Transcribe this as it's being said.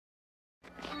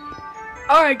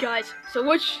Alright guys, so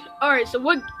what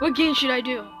game should I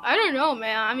do? I don't know,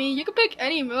 man. I mean, you can pick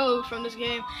any mode from this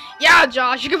game. Yeah,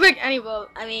 Josh, you can pick any mode.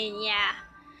 I mean,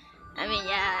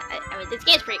 this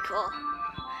game's pretty cool.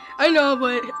 I know,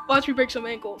 but watch me break some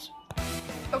ankles.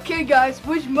 Okay guys,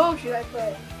 which mode should I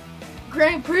play?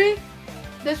 Grand Prix?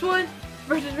 This one?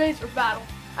 Versus race or battle?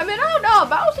 I mean, I don't know.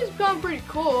 Battle seems become pretty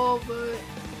cool, but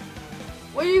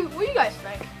what do you guys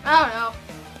think? I don't know.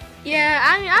 Yeah,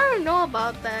 I mean, I don't know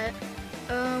about that.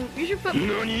 You should put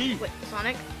wait,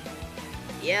 Sonic?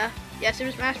 Yeah,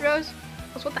 Super Smash Bros.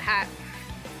 What's with the hat?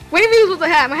 What do you mean what's with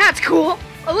the hat? My hat's cool.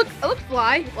 I look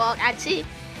fly. Well, I'd see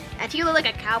you look like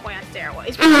a cowboy on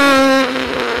steroids.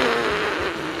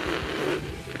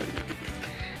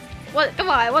 What? Come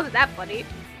on, it wasn't that funny.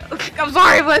 I'm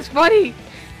sorry, but it's funny.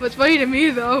 But it's funny to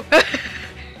me though.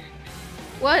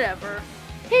 Whatever.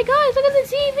 Hey guys, look at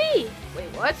the TV. Wait,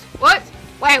 what? What?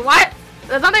 Wait, what?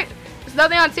 There's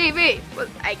nothing on TV. Well,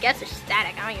 I guess there's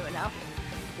static. I don't even know.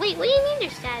 Wait, what do you mean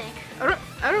there's static?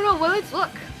 I don't know. Well, let's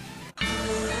look.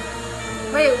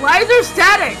 Wait, why is there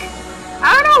static?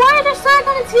 I don't know. Why is there static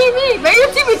on the TV? Maybe your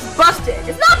TV's busted.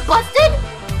 It's not busted.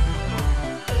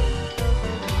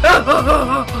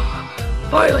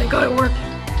 Finally got it working.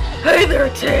 Hey there,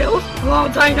 Tails.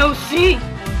 Long time no see.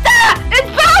 Ah! It's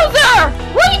Bowser!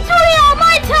 What are you doing on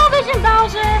my television,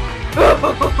 Bowser?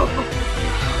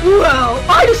 Well,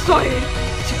 I decided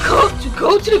to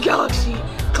go to the galaxy,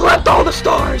 collect all the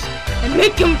stars, and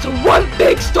make them to one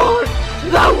big star. So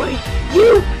that way,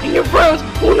 you and your friends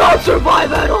will not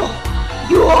survive at all.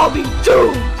 You'll all be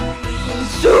doomed. And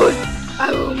soon,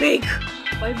 I will make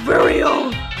my very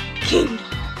own kingdom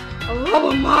of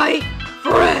all of my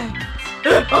friends.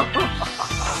 But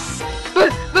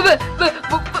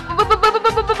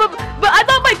I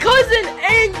thought my cousin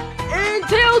and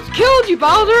Tails killed you,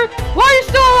 Bowser. Why are you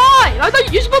still alive? I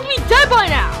thought you're supposed to be dead by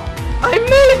now. I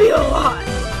may be alive,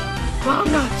 but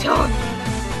I'm not telling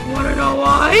you. Wanna know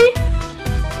why?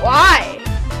 Why?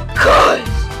 'Cause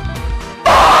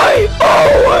I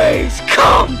always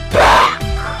come back.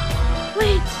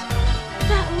 Wait,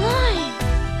 that line.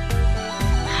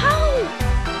 How?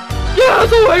 Yeah,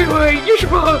 so anyway, you should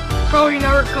probably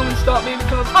never come and stop me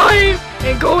because I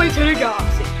am going to the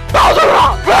galaxy. Bowser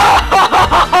up!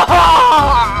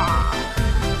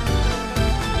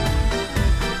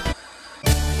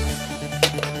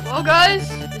 Well guys,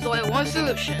 there's only one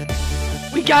solution.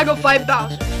 We gotta go fight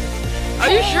Bowser. Are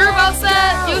you sure about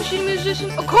that, Yoshi musician?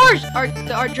 Of course! Our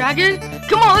dragon?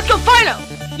 Come on, let's go fight him!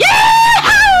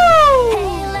 Yahoo!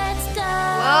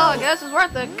 Well, I guess it's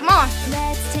worth it. Come on.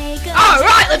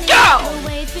 Alright, let's go!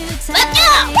 Let's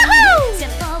go! Woohoo!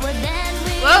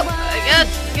 Well, I guess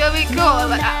it's gonna be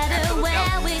cool.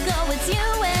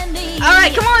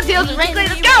 Alright, come on, Tails and Rain.cally,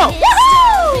 let's go!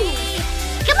 Woohoo!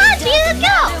 Come on, Tails, let's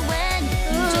go!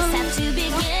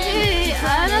 Okay,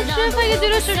 I'm not sure if I can do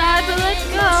this or not, but let's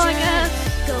go, I guess.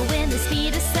 Go in the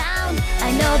speed of sound.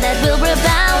 I know that we'll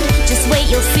rebound. Just wait,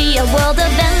 you'll see a world of